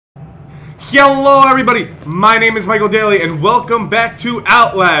Hello everybody, my name is Michael Daly and welcome back to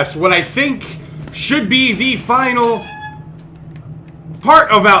Outlast, what I think should be the final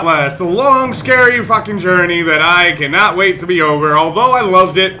part of Outlast, the long scary fucking journey that I cannot wait to be over. Although I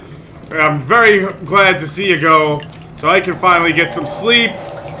loved it, I'm very glad to see you go so I can finally get some sleep.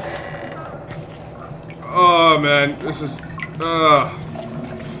 Oh man, this is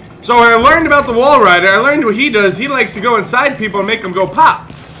so I learned about the wall rider. I learned what he does. He likes to go inside people and make them go pop.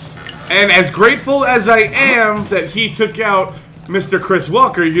 And as grateful as I am that he took out Mr. Chris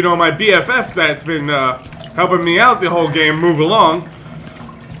Walker, you know, my BFF that's been helping me out the whole game move along,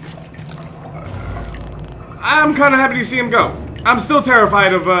 I'm kind of happy to see him go. I'm still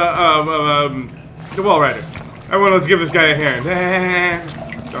terrified of the wall rider. Everyone, let's give this guy a hand.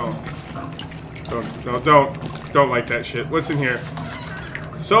 Don't like that shit. What's in here?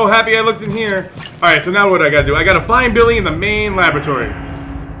 So happy I looked in here. Alright, so now what do I gotta do? I gotta find Billy in the main laboratory.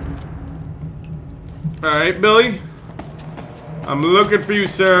 Alright, Billy. I'm looking for you,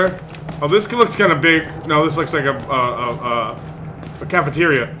 sir. Oh, this looks kind of big. No, this looks like a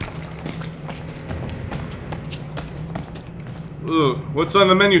cafeteria. Ooh, what's on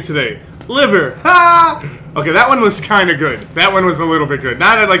the menu today? Liver! Ha! Okay, that one was kind of good. That one was a little bit good.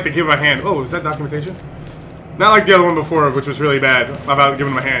 Now I'd like to give a hand. Oh, is that documentation? Not like the other one before, which was really bad about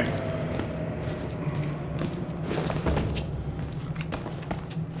giving him a hand.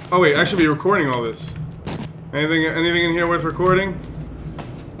 Oh wait, I should be recording all this. Anything in here worth recording?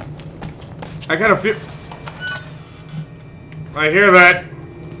 I kind of feel... I hear that.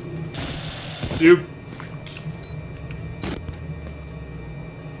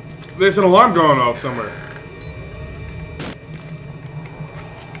 There's an alarm going off somewhere.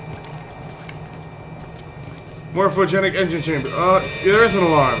 Morphogenic engine chamber. Yeah, there is an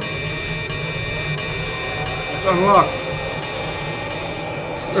alarm. It's unlocked.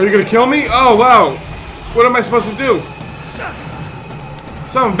 Are you gonna kill me? Oh, wow. What am I supposed to do?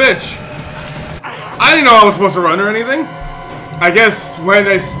 Son of a bitch. I didn't know I was supposed to run or anything. I guess when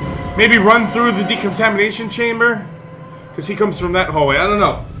I maybe run through the decontamination chamber. Because he comes from that hallway. I don't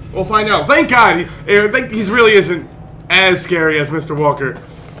know. We'll find out. Thank God. I think he really isn't as scary as Mr. Walker.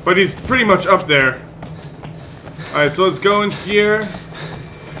 But he's pretty much up there. Alright, so let's go in here.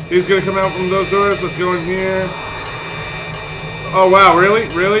 He's gonna come out from those doors. Let's go in here. Oh, wow. Really?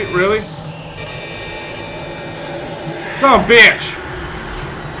 Really? Really? Son of a bitch!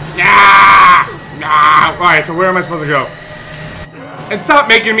 Nah! Nah! Alright, so where am I supposed to go? And stop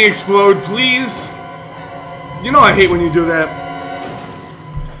making me explode, please! You know I hate when you do that.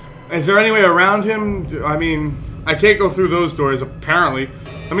 Is there any way around him? I mean, I can't go through those doors, apparently.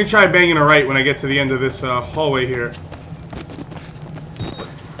 Let me try banging a right when I get to the end of this hallway here.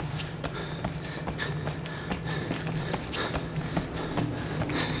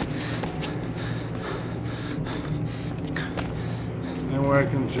 I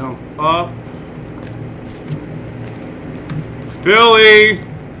can jump up. Billy!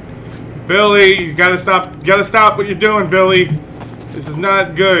 Billy, you gotta stop what you're doing, Billy. This is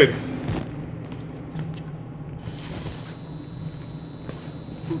not good.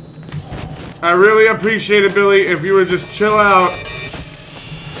 I really appreciate it, Billy, if you would just chill out.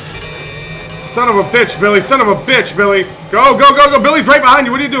 Son of a bitch, Billy. Son of a bitch, Billy. Go, go, go, go. Billy's right behind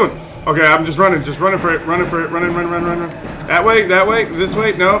you. What are you doing? Okay, I'm just running for it, running for it, run. That way, this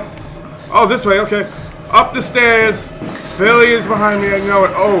way, no. Oh, this way, okay. Up the stairs. Billy is behind me, I know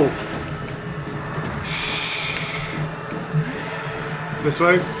it. Oh. This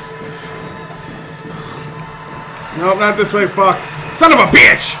way? Nope, not this way, fuck. Son of a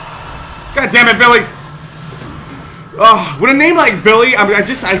bitch! God damn it, Billy! Oh, with a name like Billy, I mean,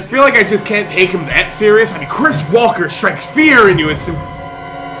 I feel like I just can't take him that serious. I mean, Chris Walker strikes fear in you. It's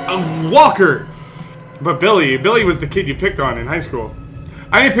a Walker. But Billy was the kid you picked on in high school.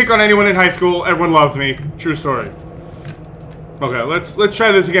 I didn't pick on anyone in high school. Everyone loved me. True story. Okay, let's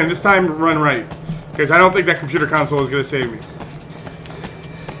try this again. This time, run right, because I don't think that computer console is gonna save me.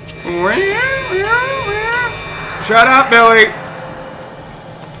 Shut up, Billy.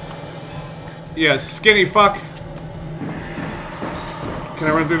 Yeah, skinny fuck. Can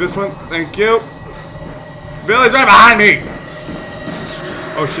I run through this one? Thank you. Billy's right behind me.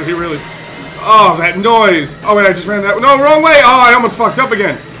 Oh shit, he really... Oh, that noise! Oh wait, I just ran that... No, wrong way! Oh, I almost fucked up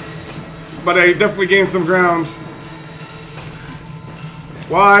again. But I definitely gained some ground.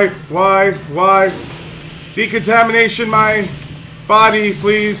 Why? Decontamination my body,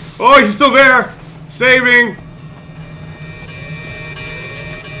 please. Oh, he's still there! Saving!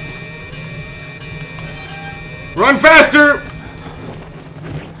 Run faster!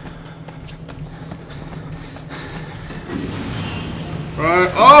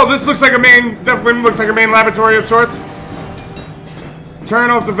 Oh, this looks like a main, definitely looks like a main laboratory of sorts. Turn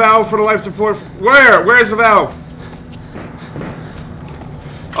off the valve for the life support. Where? Where's the valve?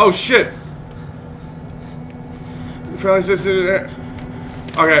 Oh, shit.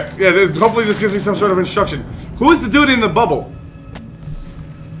 Okay, yeah, hopefully this gives me some sort of instruction. Who is the dude in the bubble?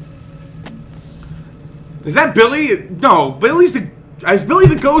 Is that Billy? No, Billy's the... Is Billy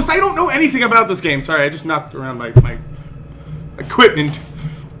the ghost? I don't know anything about this game. Sorry, I just knocked around my equipment.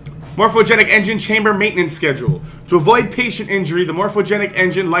 Morphogenic engine chamber maintenance schedule. To avoid patient injury, the morphogenic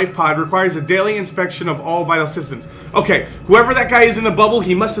engine life pod requires a daily inspection of all vital systems. Okay, whoever that guy is in the bubble,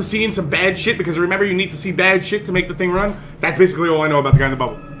 he must have seen some bad shit, because remember, you need to see bad shit to make the thing run. That's basically all I know about the guy in the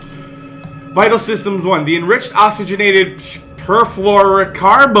bubble. Vital systems 1. The enriched oxygenated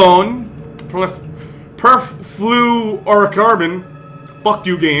perfluorocarbon. Perfluorocarbon. Fuck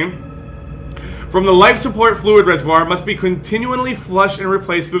you, game. From the life support fluid reservoir must be continually flushed and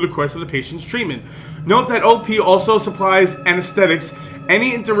replaced through the course of the patient's treatment. Note that OP also supplies anesthetics.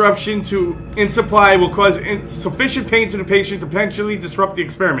 Any interruption in supply will cause insufficient pain to the patient to potentially disrupt the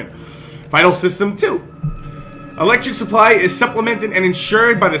experiment. Vital system 2. Electric supply is supplemented and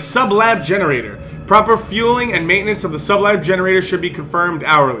insured by the sub-lab generator. Proper fueling and maintenance of the sub-lab generator should be confirmed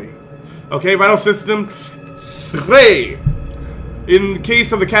hourly. Okay, vital system 3. In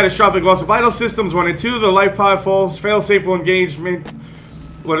case of the catastrophic loss of vital systems 1 and 2, the life pod fail-safe will engage. Maintaining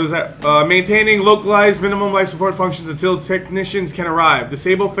localized minimum life support functions until technicians can arrive.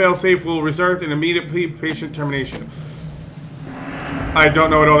 Disable fail-safe will result in immediate patient termination. I don't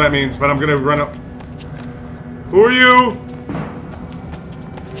know what all that means, but I'm gonna run up. Who are you?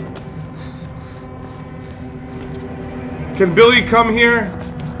 Can Billy come here?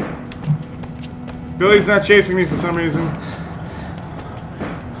 Billy's not chasing me for some reason.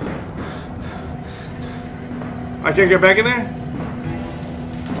 I can't get back in there?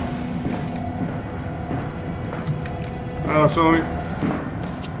 Oh, so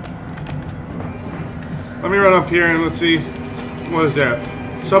let me run up here and let's see. What is that?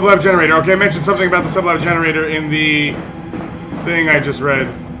 Sublab generator. Okay, I mentioned something about the sublab generator in the thing I just read.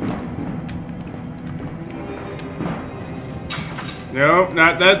 No,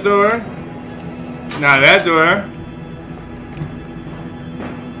 not that door. Not that door.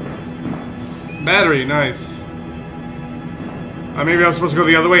 Battery, nice. Maybe I was supposed to go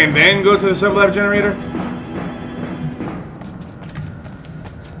the other way and then go to the sublab generator?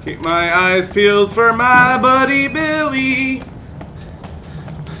 Keep my eyes peeled for my buddy Billy.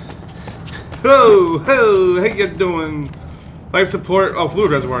 Ho, ho, how you doing? Life support, oh, fluid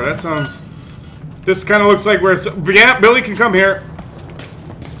reservoir, that sounds... This kind of looks like where... Yeah, Billy can come here.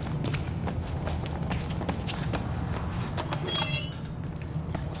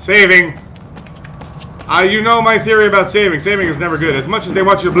 Saving. You know my theory about saving. Saving is never good. As much as they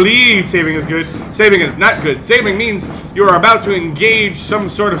want you to believe saving is good, saving is not good. Saving means you are about to engage some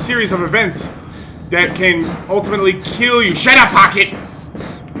sort of series of events that can ultimately kill you. Shut up, Pocket!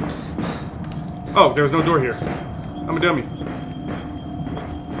 Oh, there was no door here. I'm a dummy.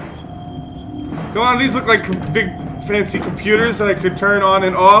 Come on, these look like big fancy computers that I could turn on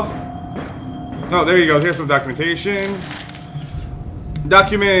and off. Oh, there you go. Here's some documentation.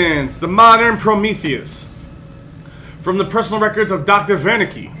 Documents. The Modern Prometheus. From the personal records of Dr.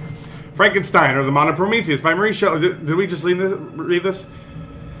 Wernicke. Frankenstein, or The Modern Prometheus, by Marie Shelley. Did we just read this?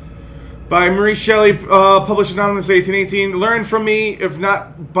 By Marie Shelley, published anonymously 1818. Learn from me, if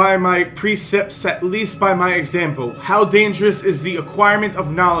not by my precepts, at least by my example. How dangerous is the acquirement of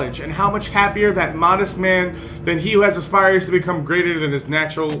knowledge, and how much happier that modest man than he who has aspires to become greater than his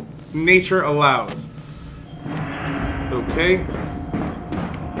natural nature allows. Okay.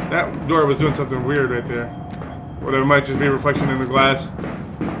 That door was doing something weird right there. Whatever, might just be a reflection in the glass.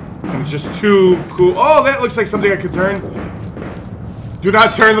 And it's just too cool. Oh, that looks like something I could turn. Do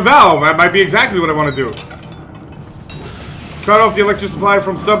not turn the valve. That might be exactly what I want to do. Cut off the electric supply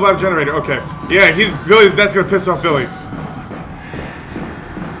from sublab generator. Okay. Yeah, Billy's. That's gonna piss off Billy.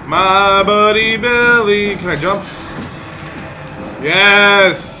 My buddy Billy. Can I jump?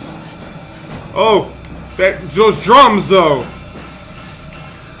 Yes. Oh, those drums though.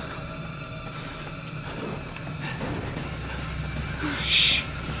 Shh.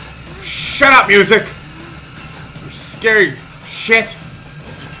 Shut up, music. You're scary shit.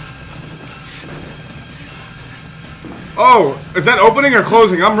 Oh, is that opening or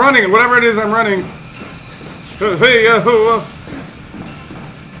closing? I'm running. Whatever it is, I'm running. Hey,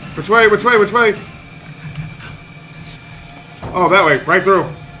 which way? Which way? Which way? Oh, that way. Right through.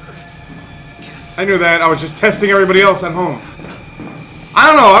 I knew that. I was just testing everybody else at home. I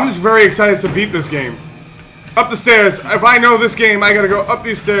don't know. I'm just very excited to beat this game. Up the stairs. If I know this game, I gotta go up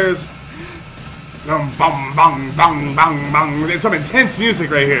these stairs. Bum, bum, bum, bum, bum, bum. There's some intense music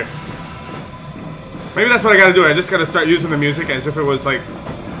right here. Maybe that's what I gotta do. I just gotta start using the music as if it was like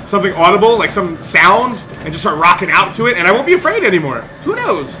something audible, like some sound, and just start rocking out to it, and I won't be afraid anymore. Who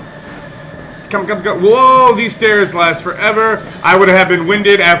knows? Come, come, come. Whoa, these stairs last forever. I would have been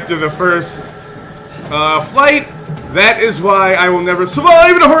winded after the first flight. That is why I will never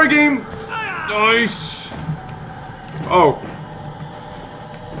survive in a horror game. Nice. Oh.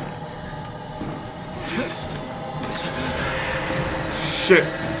 Shit.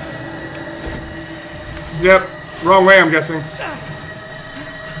 Yep. Wrong way, I'm guessing.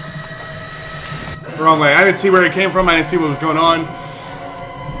 Wrong way. I didn't see where it came from. I didn't see what was going on.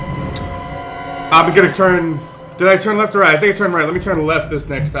 I'm gonna turn... Did I turn left or right? I think I turned right. Let me turn left this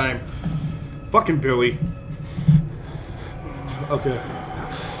next time. Fucking Billy. Okay.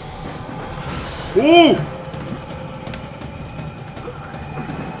 Ooh!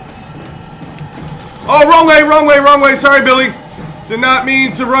 Oh, wrong way, wrong way, wrong way. Sorry, Billy. Did not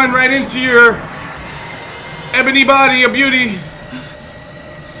mean to run right into your ebony body of beauty.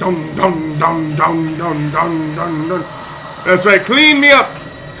 Dun, dun, dun, dun, dun, dun, dun, dun. That's right. Clean me up.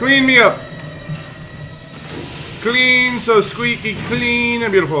 Clean me up. Clean, so squeaky clean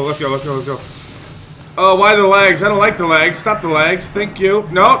and beautiful. Let's go, let's go, let's go. Oh, why the lags? I don't like the lags. Stop the lags. Thank you.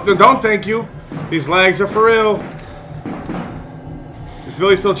 No, don't thank you. These lags are for real. Is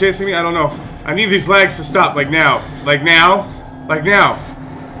Billy still chasing me? I don't know. I need these lags to stop. Like now. Like now. Like now.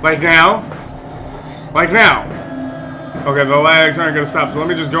 Like now. Like now. Okay, the lags aren't going to stop, so let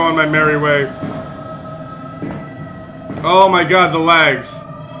me just go on my merry way. Oh my god, the lags.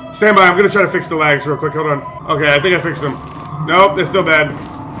 Stand by, I'm going to try to fix the lags real quick. Hold on. Okay, I think I fixed them. Nope, they're still bad.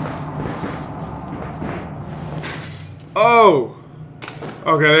 Oh!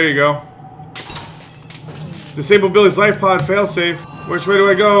 Okay, there you go. Disable Billy's life pod, failsafe. Which way do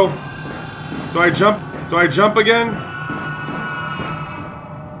I go? Do I jump? Do I jump again?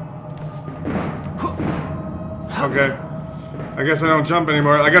 Okay. I guess I don't jump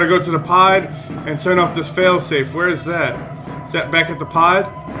anymore. I gotta go to the pod and turn off this failsafe. Where is that? Is that back at the pod?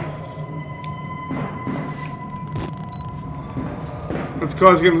 Let's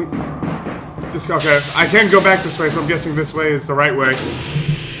cause him... Okay, I can go back this way, so I'm guessing this way is the right way.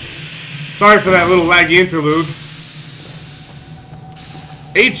 Sorry for that little laggy interlude.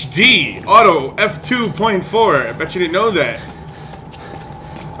 HD Auto F2.4. I bet you didn't know that.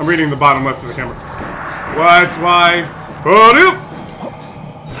 I'm reading the bottom left of the camera. What? Why?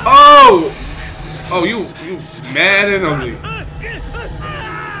 Oh! Oh, you mad and ugly.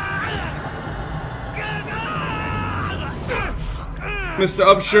 Mr.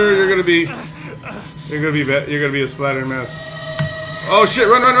 Upshur, you're gonna be a splattered mess. Oh shit!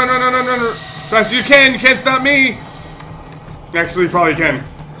 Run, run, run, run, run, run, run! Fast as you can! You can't stop me! Actually, you probably can.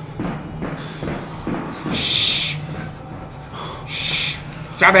 Shh! Shh!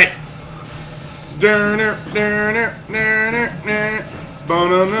 Stop it!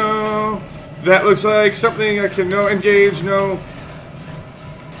 Bono. That looks like something I can engage. No.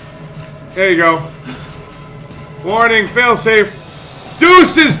 There you go. Warning, failsafe.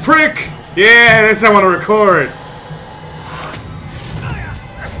 Deuces, prick! Yeah, that's what I want to record.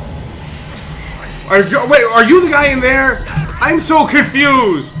 Wait, are you the guy in there? I'm so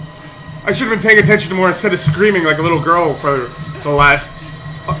confused. I should have been paying attention more instead of screaming like a little girl for the last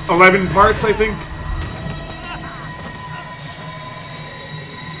 11 parts, I think.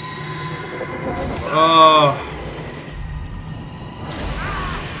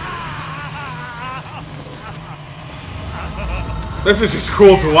 This is just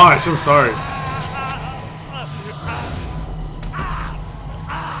cool to watch, I'm sorry.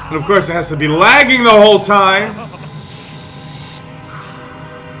 And of course it has to be lagging the whole time.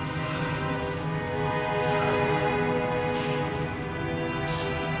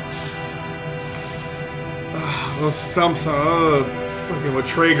 Those stumps on, fucking what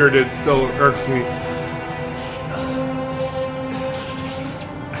Traeger did still irks me.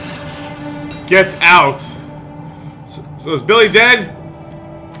 Get out. So is Billy dead?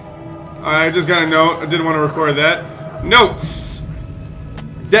 I just got a note. I didn't want to record that. Notes.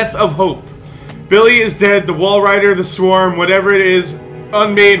 Death of Hope. Billy is dead. The Wall Rider, the Swarm, whatever it is,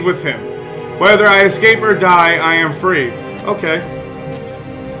 unmade with him. Whether I escape or die, I am free. Okay.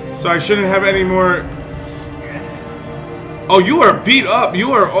 So I shouldn't have any more... Oh, you are beat up.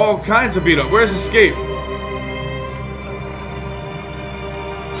 You are all kinds of beat up. Where's escape?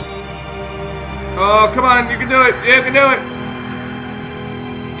 Oh, come on. You can do it. You can do it.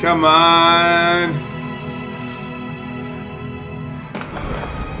 Come on.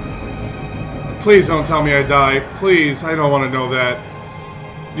 Please don't tell me I die. Please, I don't want to know that.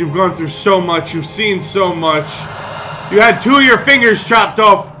 You've gone through so much. You've seen so much. You had 2 of your fingers chopped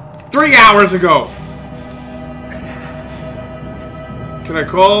off 3 hours ago. Can I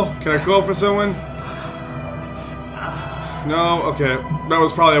call? Can I call for someone? No? Okay. That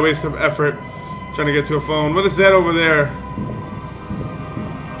was probably a waste of effort. Trying to get to a phone. What is that over there?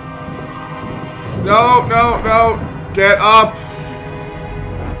 No, no, no. Get up.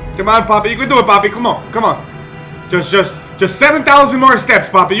 Come on, Poppy. You can do it, Poppy. Come on. Come on. Just 7,000 more steps,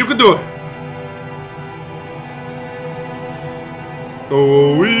 Poppy. You can do it.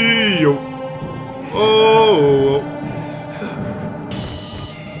 Oh, oh.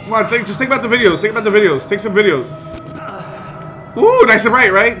 Come on, just think about the videos. Think about the videos. Take some videos. Ooh, nice and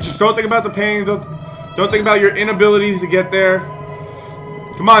bright, right? Just don't think about the pain. Don't think about your inability to get there.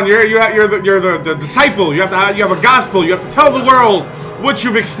 Come on, you're the disciple. You have a gospel. You have to tell the world what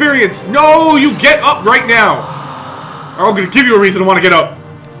you've experienced. No, you get up right now. Or I'm gonna give you a reason to want to get up.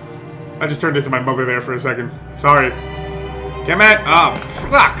 I just turned into my mother there for a second. Sorry. Come on. Oh,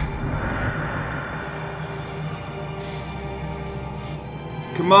 fuck.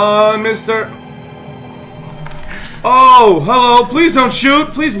 Come on, mister. Oh, hello. Please don't shoot.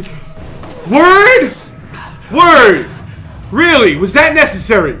 Please. Word? Word. Really? Was that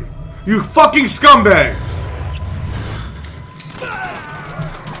necessary? You fucking scumbags.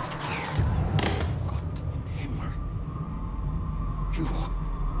 You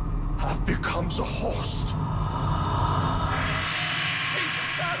have become the host.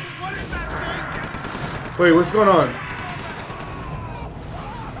 Wait, what's going on?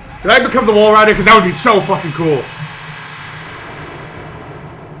 Did I become the wall rider? Because that would be so fucking cool.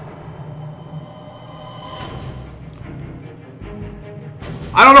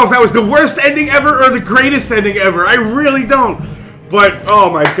 I don't know if that was the worst ending ever or the greatest ending ever. I really don't. But, oh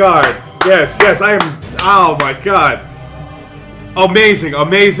my god. Yes, I am. Oh my god. Amazing,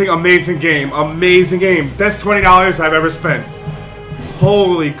 amazing, amazing game. Amazing game. Best $20 I've ever spent.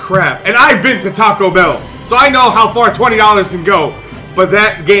 Holy crap. And I've been to Taco Bell. So I know how far $20 can go. But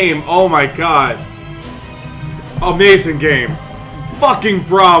that game, oh my god. Amazing game. Fucking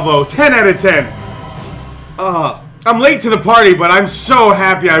bravo. 10 out of 10. I'm late to the party, but I'm so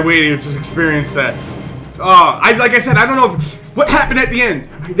happy I waited to experience that. Like I said, I don't know what happened at the end.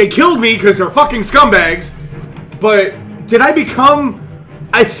 They killed me because they're fucking scumbags. But did I become...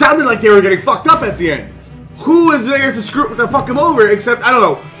 It sounded like they were getting fucked up at the end. Who was there to fuck them over? Except, I don't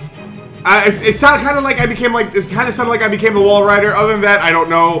know. It sounded kind of like I became like... It kind of sounded like I became the wall rider. Other than that, I don't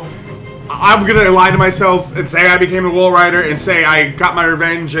know. I'm gonna lie to myself and say I became the wall rider and say I got my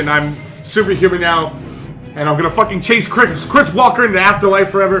revenge and I'm superhuman now. And I'm gonna fucking chase Chris Walker into the afterlife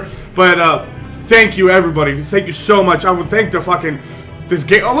forever. But, thank you, everybody. Thank you so much. I would thank the fucking... This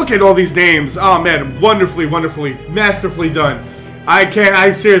game... Oh, look at all these names. Oh, man. Wonderfully, wonderfully, masterfully done. I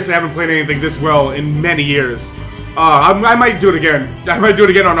seriously haven't played anything this well in many years. I might do it again. I might do it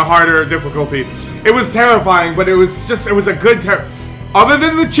again on a harder difficulty. It was terrifying, but it was a good other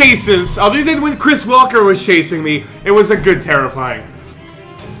than the chases, other than when Chris Walker was chasing me, it was a good terrifying.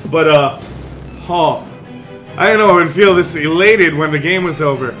 But, I don't know, I would feel this elated when the game was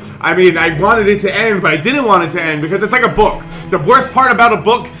over. I mean, I wanted it to end, but I didn't want it to end because it's like a book. The worst part about a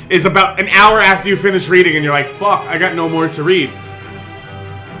book is about an hour after you finish reading and you're like, fuck, I got no more to read.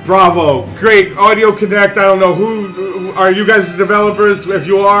 Bravo. Great. Audio Connect, I don't know, who are you guys the developers? If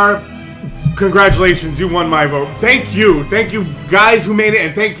you are, congratulations, you won my vote. Thank you. Thank you guys who made it,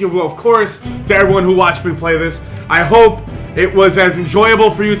 and thank you, of course, to everyone who watched me play this. I hope it was as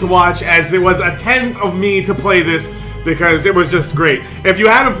enjoyable for you to watch as it was a 10th of me to play this, because it was just great. If you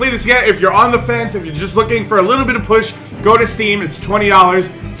haven't played this yet, if you're on the fence, if you're just looking for a little bit of push, go to Steam. It's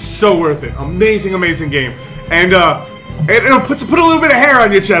 $20. So worth it. Amazing, amazing game. And it'll put a little bit of hair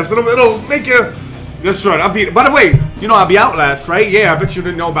on your chest. It'll make you just run. By the way, you know I'll be Outlast, right? Yeah, I bet you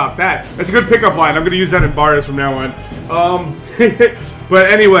didn't know about that. That's a good pickup line. I'm gonna use that in bars from now on. But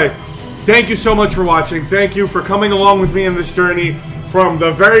anyway. Thank you so much for watching. Thank you for coming along with me in this journey from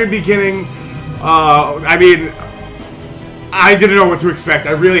the very beginning. I mean, I didn't know what to expect.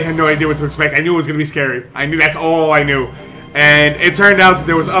 I really had no idea what to expect. I knew it was going to be scary. I knew that's all I knew. And it turned out that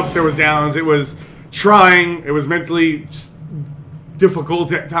there was ups, there was downs. It was trying. It was mentally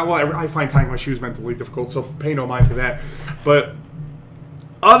difficult. Well, I find tying my shoes mentally difficult, so pay no mind to that. But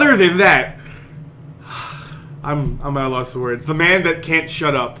other than that, I'm at a loss for words. The man that can't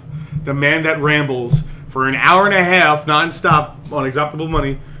shut up. The man that rambles for an hour and a half non-stop on acceptable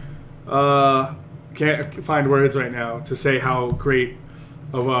money. Can't find words right now to say how great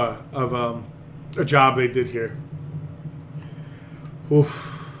of a job they did here.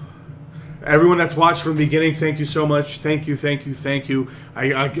 Oof. Everyone that's watched from the beginning, thank you so much. Thank you, thank you, thank you.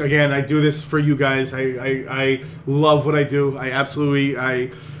 Again, I do this for you guys. I love what I do.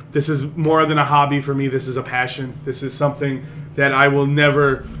 This is more than a hobby for me. This is a passion. This is something that I will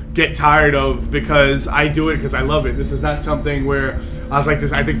never get tired of because I do it because I love it. This is not something where I was like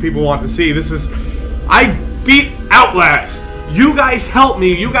this. I think people want to see. I beat Outlast. You guys helped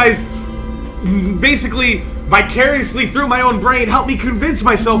me. You guys basically vicariously through my own brain helped me convince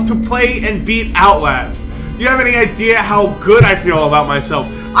myself to play and beat Outlast. Do you have any idea how good I feel about myself?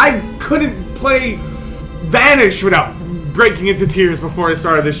 I couldn't play Vanish without breaking into tears before I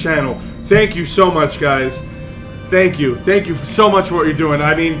started this channel. Thank you so much, guys. Thank you. Thank you so much for what you're doing.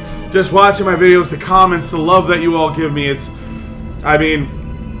 I mean, just watching my videos, the comments, the love that you all give me, I mean,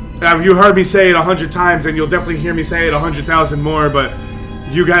 you heard me say it 100 times, and you'll definitely hear me say it 100,000 more, but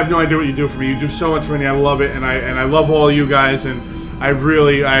you have no idea what you do for me. You do so much for me. I love it, and I love all of you guys, and I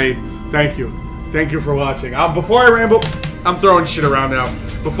thank you. Thank you for watching. Before I ramble, I'm throwing shit around now.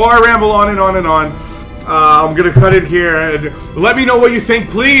 Before I ramble on and on and on, I'm gonna cut it here. And let me know what you think,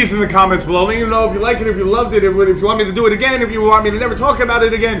 please, in the comments below. Let me know if you like it, if you loved it, if you want me to do it again, if you want me to never talk about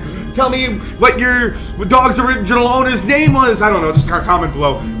it again. Tell me what your dog's original owner's name was. I don't know, just comment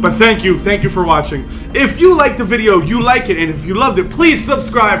below. But thank you for watching. If you liked the video, you like it, and if you loved it, please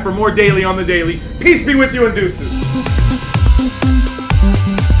subscribe for more daily on the daily. Peace be with you and deuces.